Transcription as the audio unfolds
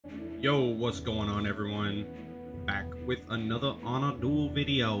Yo, what's going on, everyone? Back with another Honor Duel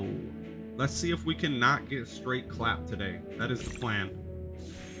video. Let's see if we can not get straight clapped today. That is the plan.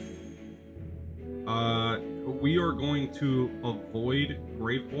 We are going to avoid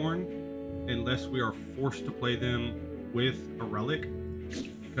Graveborn unless we are forced to play them with a relic,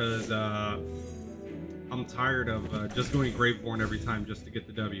 because I'm tired of just going Graveborn every time just to get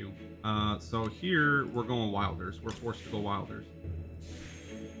the W. So here we're going Wilders. We're forced to go Wilders.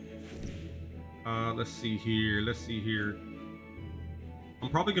 Let's see here. I'm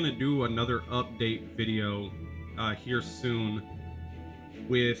probably gonna do another update video here soon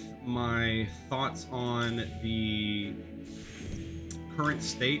with my thoughts on the current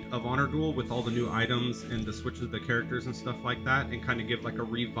state of Honor Duel with all the new items and the switches of the characters and stuff like that, and kind of give like a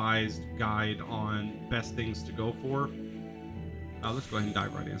revised guide on best things to go for. Let's go ahead and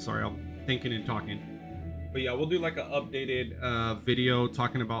dive right in. Sorry, I'm thinking and talking. But yeah, we'll do like an updated video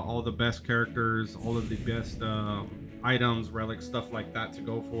talking about all the best characters, all of the best items, relics, stuff like that to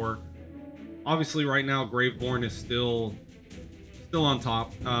go for. Obviously, right now, Graveborn is still on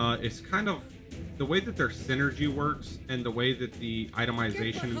top. It's kind of the way that their synergy works and the way that the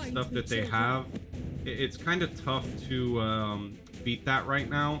itemization and stuff that they have. It's kind of tough to beat that right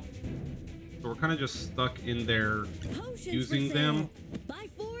now. So we're kind of just stuck in there using them,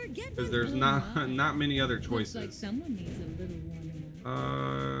 because there's not many other choices. Looks like someone needs a little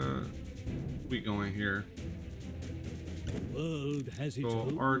warming up. We going here. The world has its Go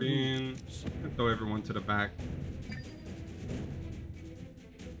own Arden. rules. Throw everyone to the back.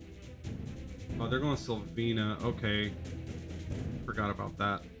 Oh, they're going Sylvina. Okay. Forgot about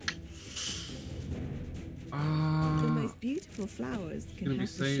that. The most beautiful flowers can Gonna be have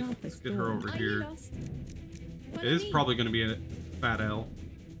the safe. sharpest Let's get her thorns. over here. It is probably gonna be a fat L.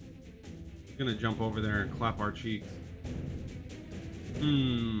 He's gonna jump over there and clap our cheeks.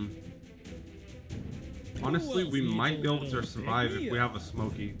 Honestly, we might be able to survive if we have a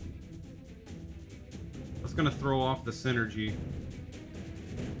Smoky. That's gonna throw off the synergy,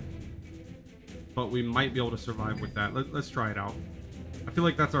 but we might be able to survive with that. Let's try it out. I feel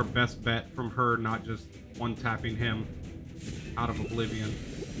like that's our best bet from her, not just one-tapping him out of oblivion.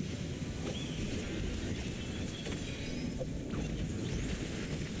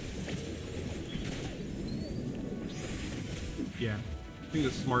 Yeah, I think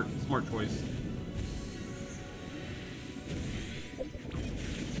it's smart choice.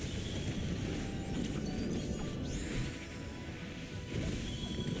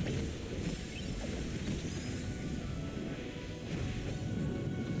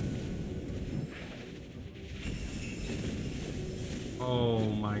 Oh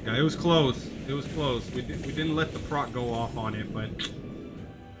my god, it was close. It was close. We didn't let the proc go off on it, but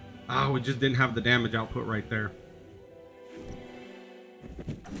we just didn't have the damage output right there.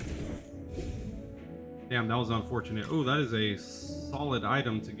 Damn, that was unfortunate. Oh, that is a solid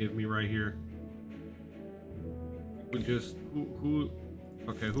item to give me right here. We just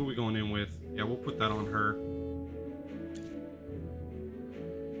okay, who are we going in with? Yeah, we'll put that on her.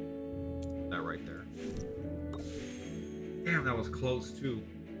 That right there. Damn, that was close too.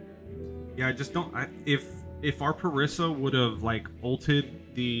 Yeah, I just don't. If our Parissa would have like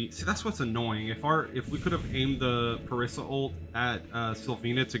ulted the, see, that's what's annoying. If we could have aimed the Parissa ult at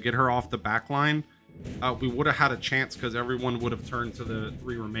Sylvina to get her off the back line, we would have had a chance, because everyone would have turned to the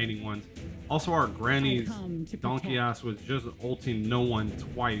 3 remaining ones. Also, our Granny's donkey ass was just ulting no one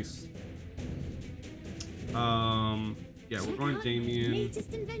twice. Yeah, we're going Damien.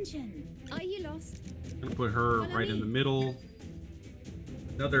 Latest invention. Are you lost? Gonna put her right in the middle.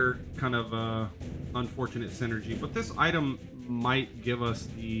 Another kind of unfortunate synergy, but this item might give us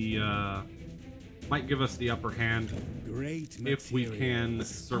the upper hand if we can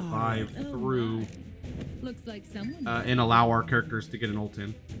survive through Looks like someone and allow our characters to get an ult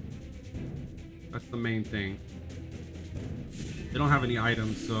in. That's the main thing. They don't have any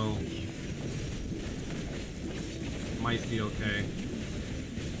items, so might be okay.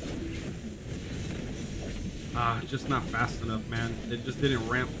 Just not fast enough, man. It just didn't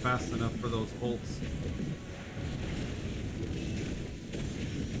ramp fast enough for those ults.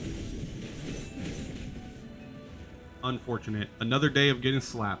 Unfortunate. Another day of getting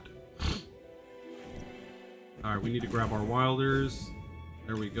slapped. Alright, we need to grab our Wilders.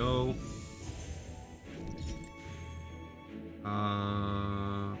 There we go.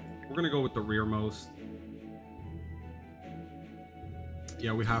 We're gonna go with the rearmost.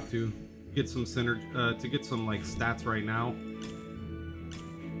 Yeah, we have to get some synergy, to get some like stats right now.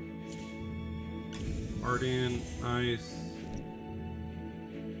 Arden, nice.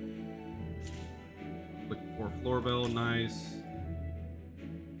 Looking for Floorbell, nice.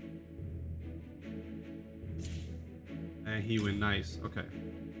 he went nice. Okay.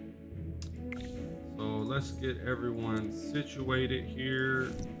 So let's get everyone situated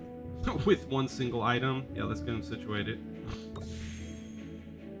here with one single item. Yeah, let's get them situated.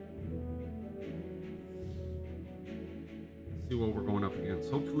 See what we're going up against.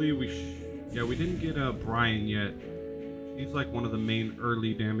 Hopefully yeah, we didn't get Brian yet. He's like one of the main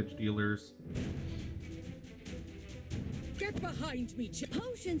early damage dealers. Get behind me,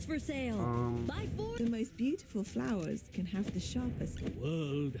 Potions for sale. Buy 4. The most beautiful flowers can have the sharpest. The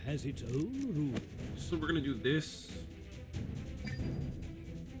world has its own rules. So we're gonna do this.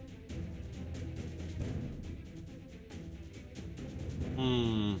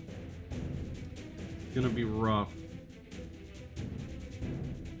 It's gonna be rough.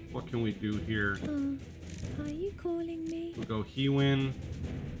 What can we do here? Are you calling me? We'll go Hewin.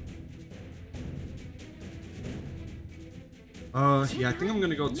 Yeah, I think I'm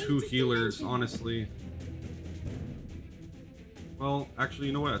gonna go 2 healers, honestly. Well, actually,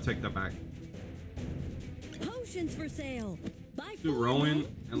 you know what? I'll take that back. Potions for sale. Buy 4. Let's do Rowan,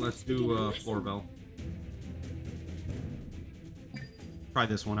 and let's do Florbell. Try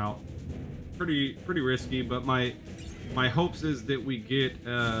this one out. Pretty risky, but my hopes is that we get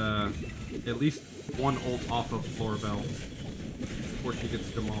at least 1 ult off of Florbell before she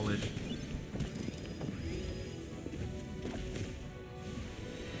gets demolished.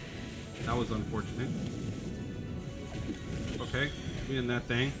 That was unfortunate. Okay, we in that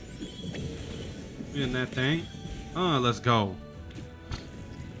thing. We in that thing. Let's go.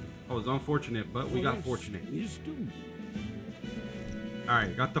 That was unfortunate, but we got fortunate.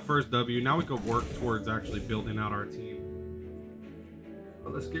 Alright, got the first W. Now we can work towards actually building out our team.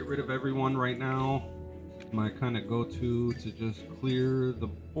 But let's get rid of everyone right now. My kind of go-to to just clear the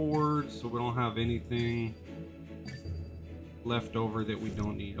board so we don't have anything left over that we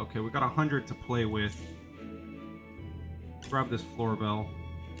don't need. Okay, we got 100 to play with. Grab this Florbell.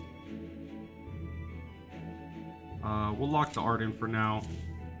 We'll lock the Arden for now.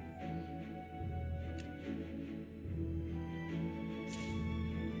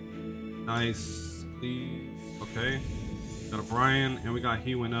 Nice, please. Okay. Got a Brian, and we got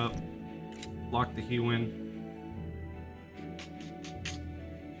Hewin up. Lock the Hewin.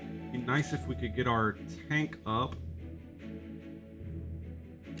 Be nice if we could get our tank up.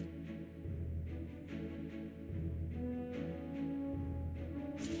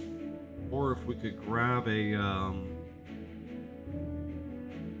 Or if we could grab a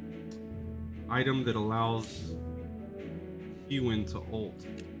item that allows Hewin to ult.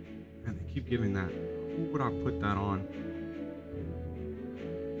 And they keep giving that. Who would I put that on?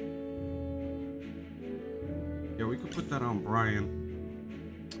 Yeah, we could put that on Brian.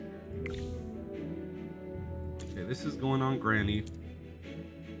 Okay, this is going on Granny.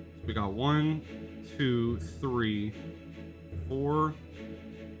 We got 1, 2, 3, 4,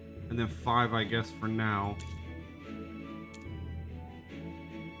 and then 5, I guess, for now.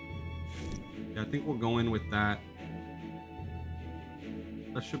 Yeah, I think we'll go in with that.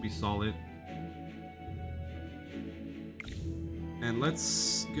 That should be solid. And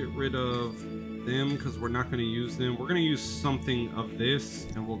let's get rid of them because we're not going to use them. We're going to use something of this,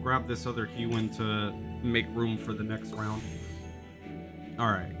 and we'll grab this other Hewin to make room for the next round.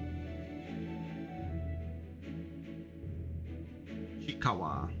 Alright.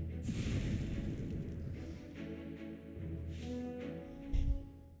 Chikawa.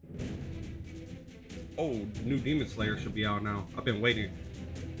 Oh, new Demon Slayer should be out now. I've been waiting.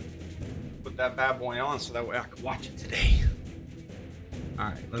 Put that bad boy on so that way I can watch it today.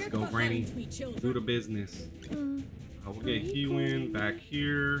 Alright, let's go, Granny. Do the business. We'll get Hewin back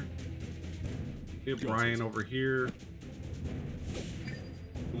here. Get Brian over here.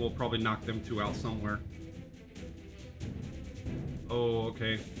 And we'll probably knock them 2 out somewhere. Oh,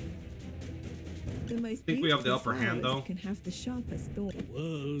 okay. I think we have the upper hand, though. Can have the sharpest thought. The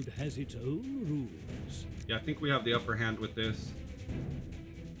world has its own rules. Yeah, I think we have the upper hand with this.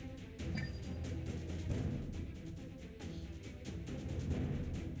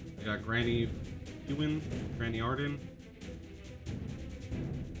 We got Granny Hewin, Granny Arden.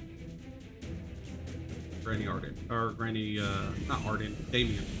 Granny Arden. Or Granny, not Arden,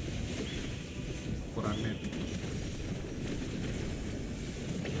 Damien. That's what I meant.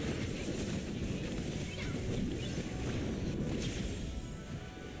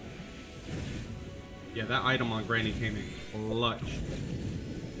 Yeah, that item on Granny came in clutch.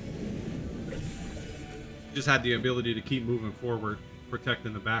 Just had the ability to keep moving forward,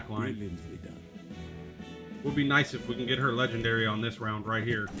 protecting the back line. Would be nice if we can get her legendary on this round right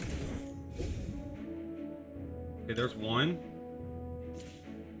here. Okay, there's one.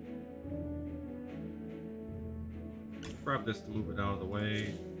 grab this to move it out of the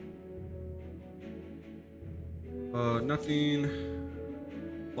way. Nothing.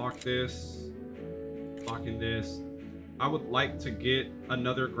 Lock this. Locking this. I would like to get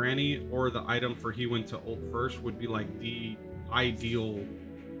another granny, or the item for Hewin to ult first would be like the ideal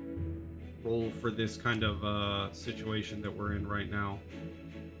role for this kind of situation that we're in right now.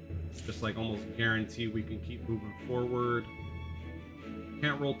 Just like almost guarantee we can keep moving forward.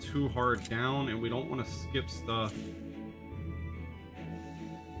 Can't roll too hard down, and we don't want to skip stuff.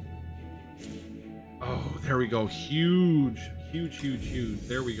 Oh, there we go. Huge, huge, huge, huge.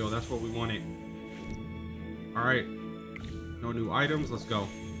 There we go. That's what we wanted. All right. No new items. Let's go.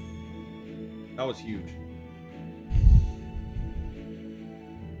 That was huge.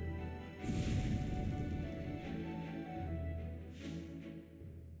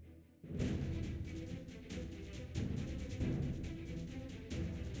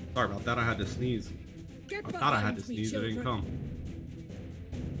 Sorry about that. I had to sneeze. I thought I had to sneeze. It didn't come.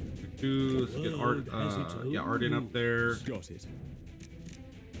 Let's get Art, Arden up there. Got it.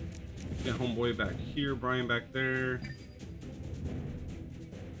 Get homeboy back here. Brian back there.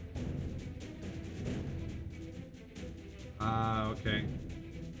 Okay.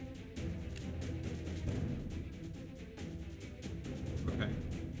 Okay.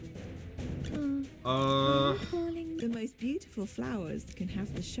 The most beautiful flowers can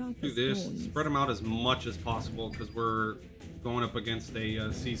have the sharpest Do this. thorns. Spread them out as much as possible because we're going up against a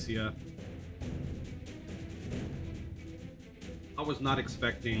Cecia. I was not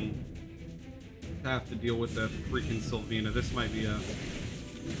expecting to have to deal with the freaking Sylvina. This might be a...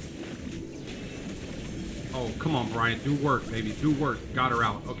 Oh, come on, Brian. Do work, baby. Do work. Got her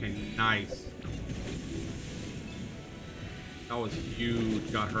out. Okay, nice. That was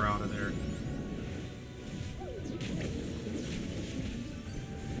huge. Got her out of there.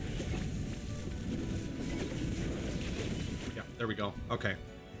 Yeah, there we go. Okay.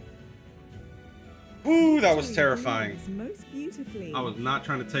 Ooh, that was terrifying. Most beautifully. I was not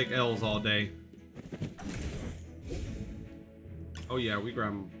trying to take L's all day. Oh yeah, we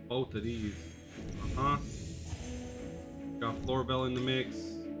grabbed both of these. Uh-huh. Got Florbell in the mix.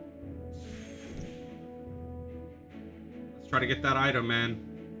 Let's try to get that item, man.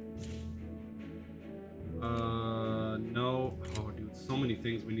 No. Oh, dude, so many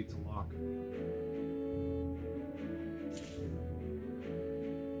things we need to lock.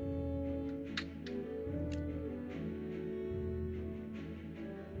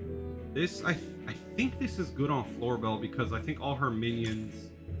 This, I think this is good on Florbell because I think all her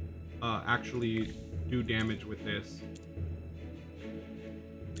minions actually do damage with this.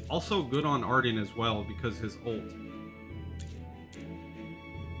 Also good on Arden as well because his ult.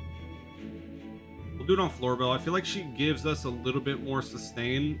 We'll do it on Florbell. I feel like she gives us a little bit more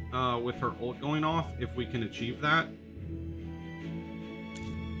sustain with her ult going off if we can achieve that.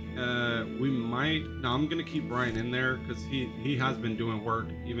 We might... No, I'm gonna keep Brian in there because he has been doing work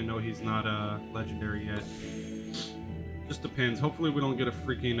even though he's not legendary yet. Just depends. Hopefully we don't get a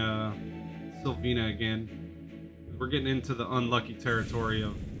freaking Sylvina again. We're getting into the unlucky territory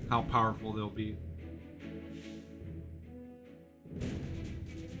of how powerful they'll be.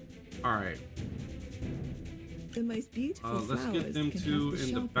 Alright. The most beautiful let's flowers get them can two have the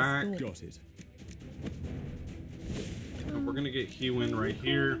in the sharpest back. thorns. Got it. We're gonna get Hewin right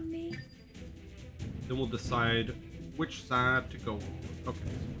here. Then we'll decide which side to go on. Okay,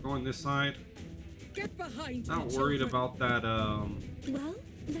 so we're going this side. Get behind Not me, worried children. about that, Well,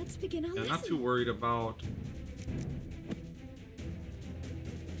 let's begin our yeah, lesson. not too worried about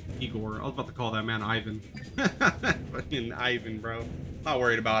Igor. I was about to call that man Ivan. Fucking Ivan, bro. Not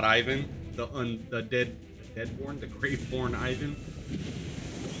worried about Ivan. The deadborn, the graveborn Ivan.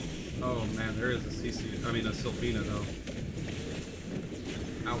 Oh man, there is a Sylvina though.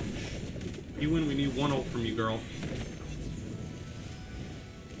 Ouch. Ewan, we need one ult from you, girl.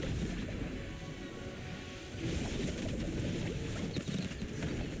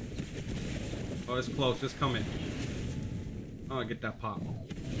 Oh, it's close. It's coming. Oh, get that pop.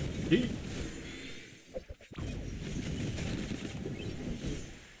 Heat.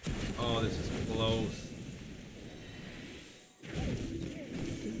 Oh, this is close.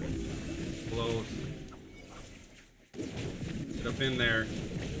 Close. Get up in there.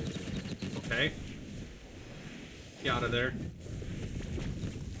 Okay. Get out of there.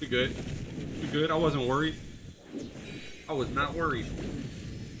 We good. We good. I wasn't worried. I was not worried.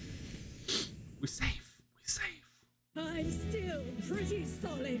 We safe. We safe. I'm still pretty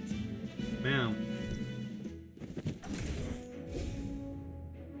solid. Ma'am.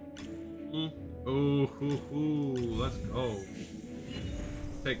 Oh, hoo, hoo. Let's go.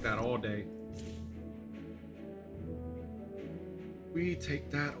 Take that all day. We take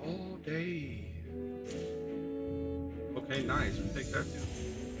that all day. Okay, nice. We take that too.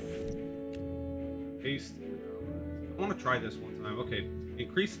 Haste. I want to try this one time. Okay.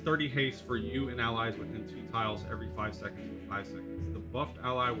 Increase 30 haste for you and allies within 2 tiles every 5 seconds for 5 seconds. The buffed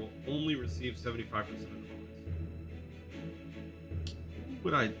ally will only receive 75% of the bonus.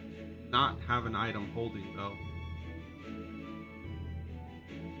 Would I not have an item holding though?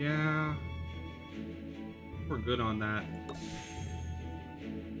 Yeah. We're good on that.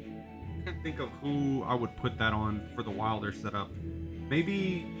 I can't think of who I would put that on for the Wilder setup.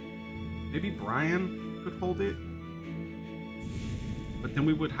 Maybe Brian could hold it. But then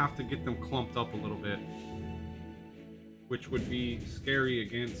we would have to get them clumped up a little bit, which would be scary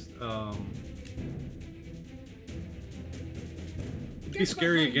against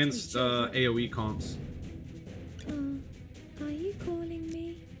AoE comps. Are you calling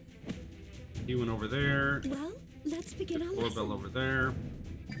me? He went over there. Well, let's begin our lesson. Doorbell over there.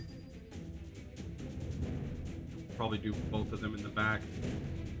 Probably do both of them in the back.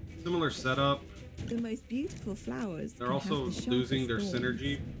 Similar setup. The most beautiful flowers. They're also losing their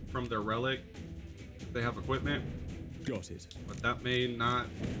synergy from their relic. They have equipment. Got it. But that may not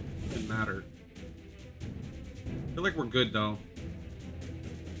even matter. I feel like we're good though.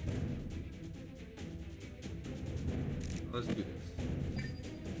 Let's do this.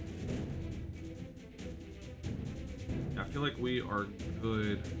 I feel like we are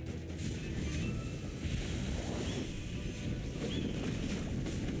good.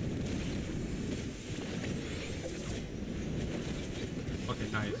 Okay,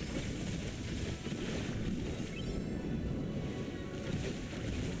 nice.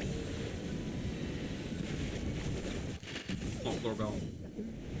 Oh, floor bell.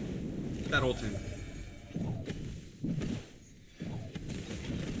 That ult in.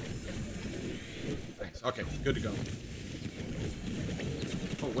 Thanks. Okay, good to go.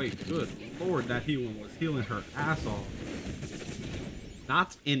 Oh wait, good lord, that healing was healing her ass off.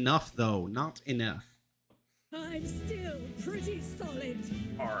 Not enough though, not enough. I'm still pretty solid.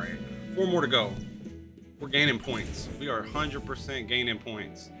 Alright, 4 more to go. We're gaining points. We are 100% gaining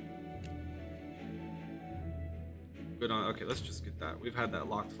points. Good on. Okay, let's just get that. We've had that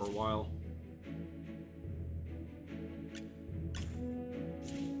locked for a while.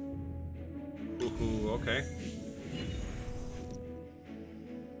 Ooh, okay.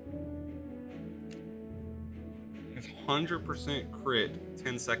 It's 100% crit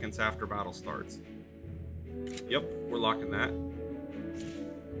 10 seconds after battle starts. Yep, we're locking that.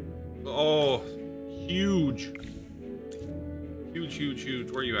 Oh, huge. Huge, huge,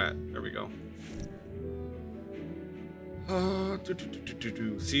 huge. Where are you at? There we go.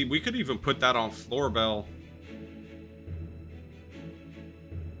 See, we could even put that on floor bell.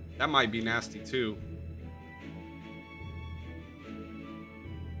 That might be nasty too.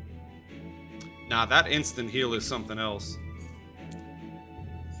 Nah, that instant heal is something else.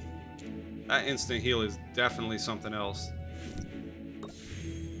 That instant heal is definitely something else.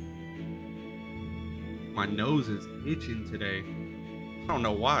 My nose is itching today. I don't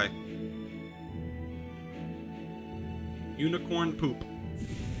know why. Unicorn poop.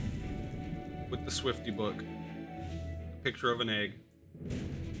 With the Swifty book. Picture of an egg.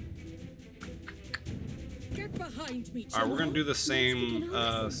 Get behind me. Alright, we're gonna do the same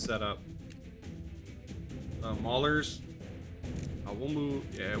setup. Maulers. We'll move.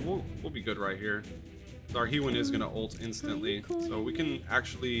 Yeah, we'll be good right here. Our Hewen is gonna ult instantly, so we can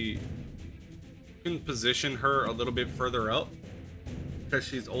actually position her a little bit further up because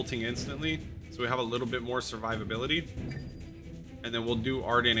she's ulting instantly, so we have a little bit more survivability. And then we'll do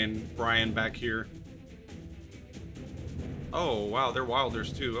Arden and Brian back here. Oh wow, they're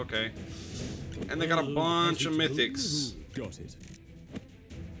Wilders too. Okay, and they got a bunch of mythics. Got it.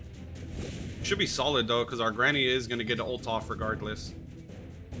 Should be solid though, because our Granny is gonna get an ult off regardless.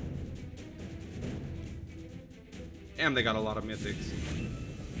 And they got a lot of mythics.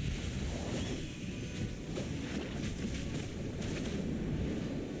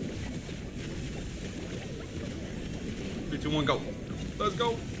 Three, two, one, go! Let's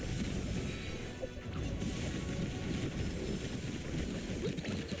go!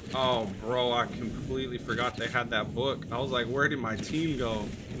 Oh, bro, I completely forgot they had that book. I was like, where did my team go?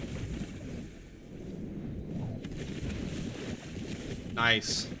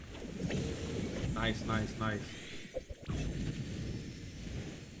 Nice. Nice, nice, nice.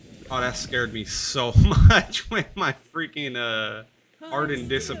 Oh, that scared me so much when my freaking Arden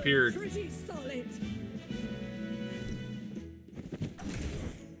disappeared. Pretty solid.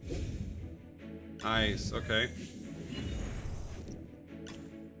 Nice, okay.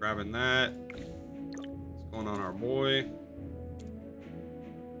 Grabbing that. What's going on, our boy?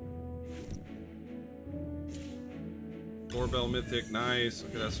 Doorbell mythic, nice.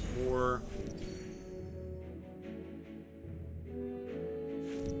 Okay, that's 4.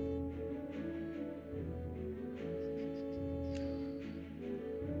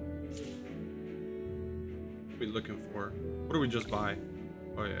 What are we looking for? What do we just buy?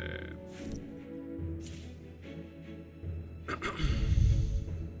 Oh yeah.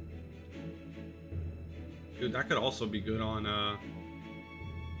 Dude, that could also be good on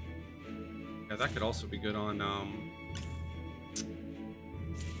yeah, that could also be good on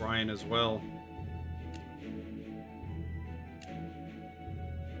Brian as well.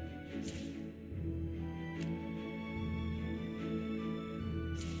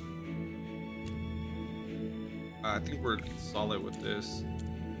 I think we're solid with this.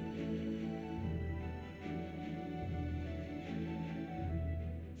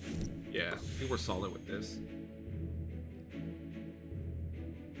 Yeah, I think we're solid with this.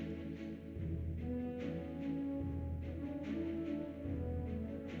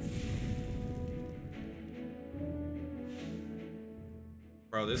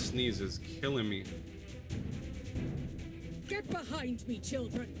 Bro, this sneeze is killing me. Get behind me,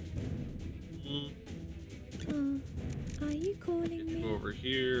 children. Are you calling me? Go over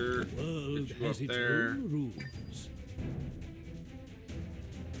here. World Get you up has its there. own rules.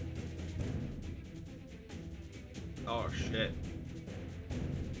 Oh shit.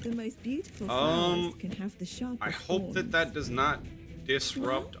 The most beautiful flowers can have the sharpest I hope that thorns. that does not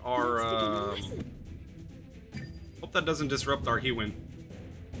disrupt Well, our let's begin our lesson. hope that doesn't disrupt our Hewin.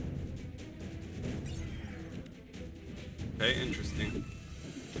 Okay, interesting.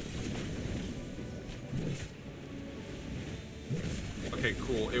 Okay,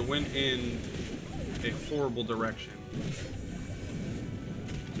 cool. It went in a horrible direction.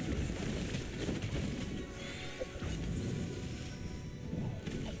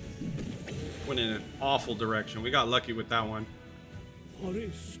 Went in an awful direction. We got lucky with that one.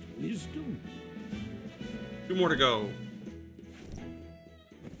 Forest wisdom. 2 more to go.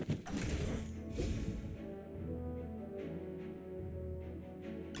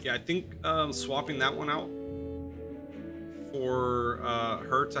 Yeah, I think swapping that one out for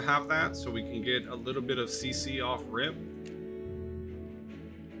her to have that so we can get a little bit of CC off rip.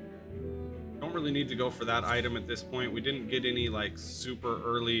 Don't really need to go for that item at this point. We didn't get any like super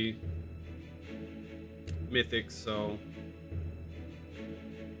early mythics, so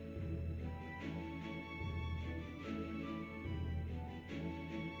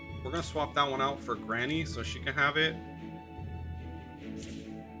we're gonna swap that one out for Granny so she can have it.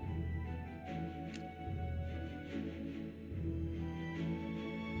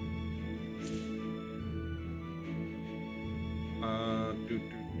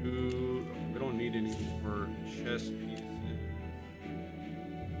 We don't need any more chess pieces.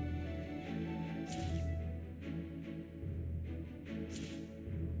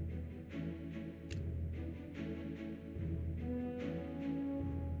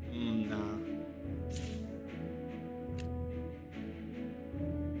 Nah.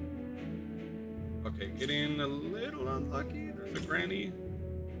 Okay, getting a little unlucky. There's a Granny.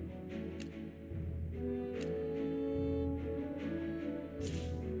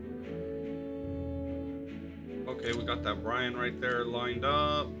 Okay, we got that Brian right there lined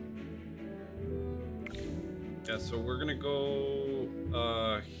up. Yeah, so we're gonna go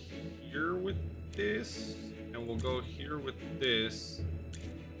here with this, and we'll go here with this,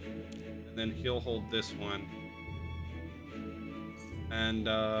 and then he'll hold this one. And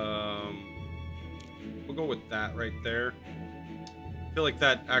we'll go with that right there. I feel like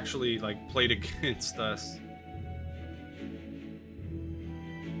that actually like played against us.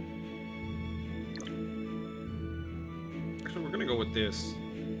 Actually, we're gonna go with this.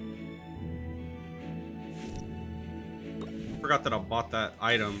 Forgot that I bought that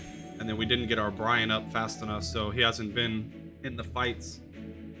item, and then we didn't get our Brian up fast enough, so he hasn't been in the fights.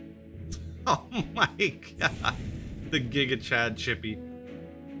 Oh my god. The Giga Chad Chippy.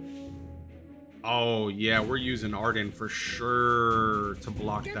 Oh yeah, we're using Arden for sure to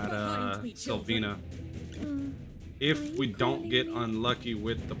block Get that behind me, Sylvina. children. If we don't get unlucky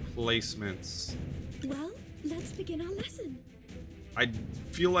with the placements. Well, let's begin our lesson. I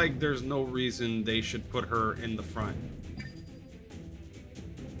feel like there's no reason they should put her in the front.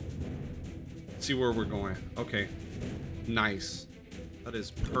 See where we're going. Okay. Nice. That is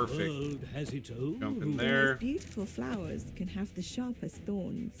perfect. The world has its own Jump in rules. The there. most beautiful flowers can have the sharpest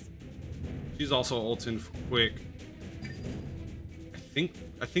thorns. She's also ulting quick.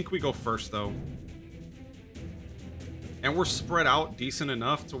 I think we go first though. And we're spread out decent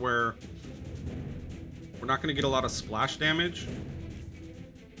enough to where we're not gonna get a lot of splash damage.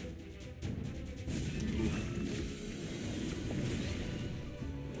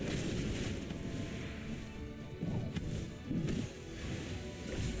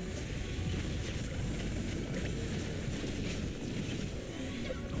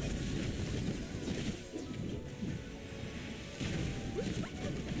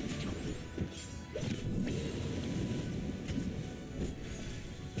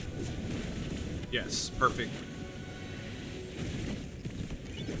 Yes, perfect.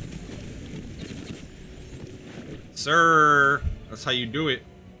 Sir, that's how you do it.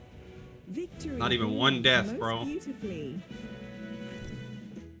 Victory Not even one death, most bro. Beautifully.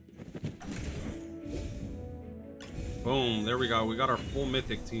 Boom, there we go. We got our full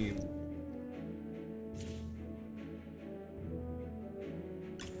mythic team.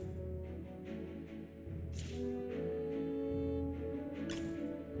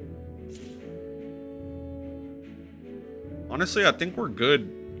 Honestly, I think we're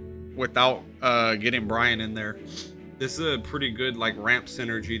good without getting Brian in there. This is a pretty good like ramp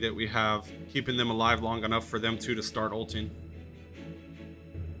synergy that we have, keeping them alive long enough for them to start ulting.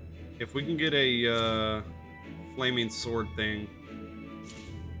 If we can get a flaming sword thing,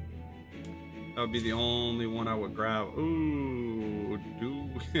 that would be the only one I would grab. Ooh, do.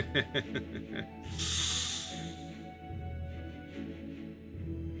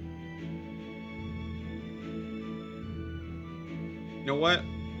 You know what?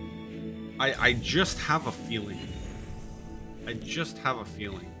 I just have a feeling. I just have a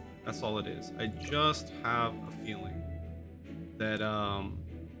feeling. That's all it is. I just have a feeling that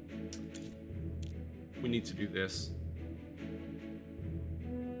we need to do this.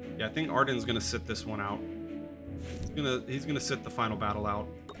 Yeah, I think Arden's gonna sit this one out. He's gonna sit the final battle out.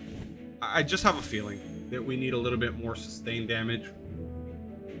 I just have a feeling that we need a little bit more sustained damage.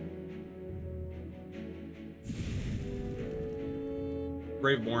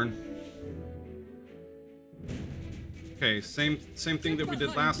 Graveborn. Okay, same thing that we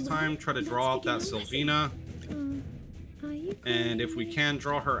did last time. Try to draw out that Sylvina. And if we can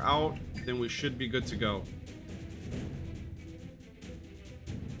draw her out, then we should be good to go.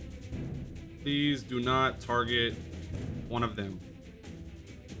 Please do not target one of them.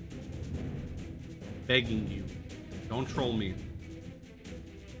 Begging you. Don't troll me.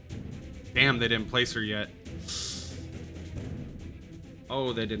 Damn, they didn't place her yet.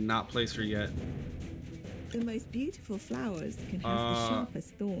 Oh, they did not place her yet. The most beautiful flowers can have the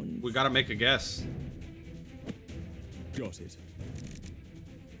sharpest thorns. We gotta make a guess. Got it.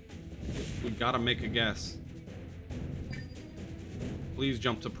 We gotta make a guess. Please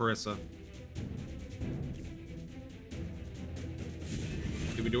jump to Parissa.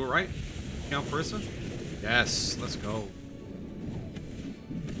 Did we do it right? Count Parissa? Yes, let's go.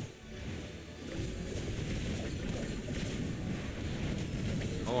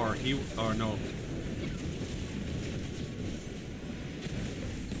 Or he, or no.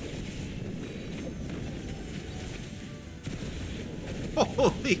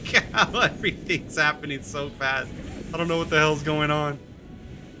 Holy cow, everything's happening so fast. I don't know what the hell's going on.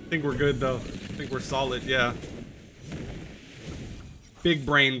 I think we're good though. I think we're solid, yeah. Big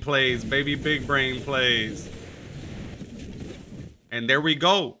brain plays, baby, big brain plays. And there we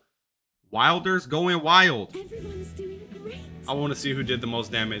go. Wilder's going wild. Everyone's doing great. I want to see who did the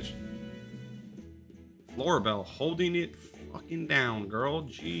most damage. Florabelle holding it fucking down, girl.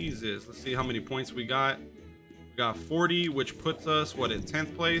 Jesus. Let's see how many points we got. We got 40, which puts us, what, in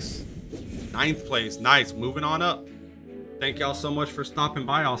 10th place? 9th place. Nice. Moving on up. Thank y'all so much for stopping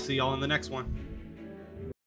by. I'll see y'all in the next one.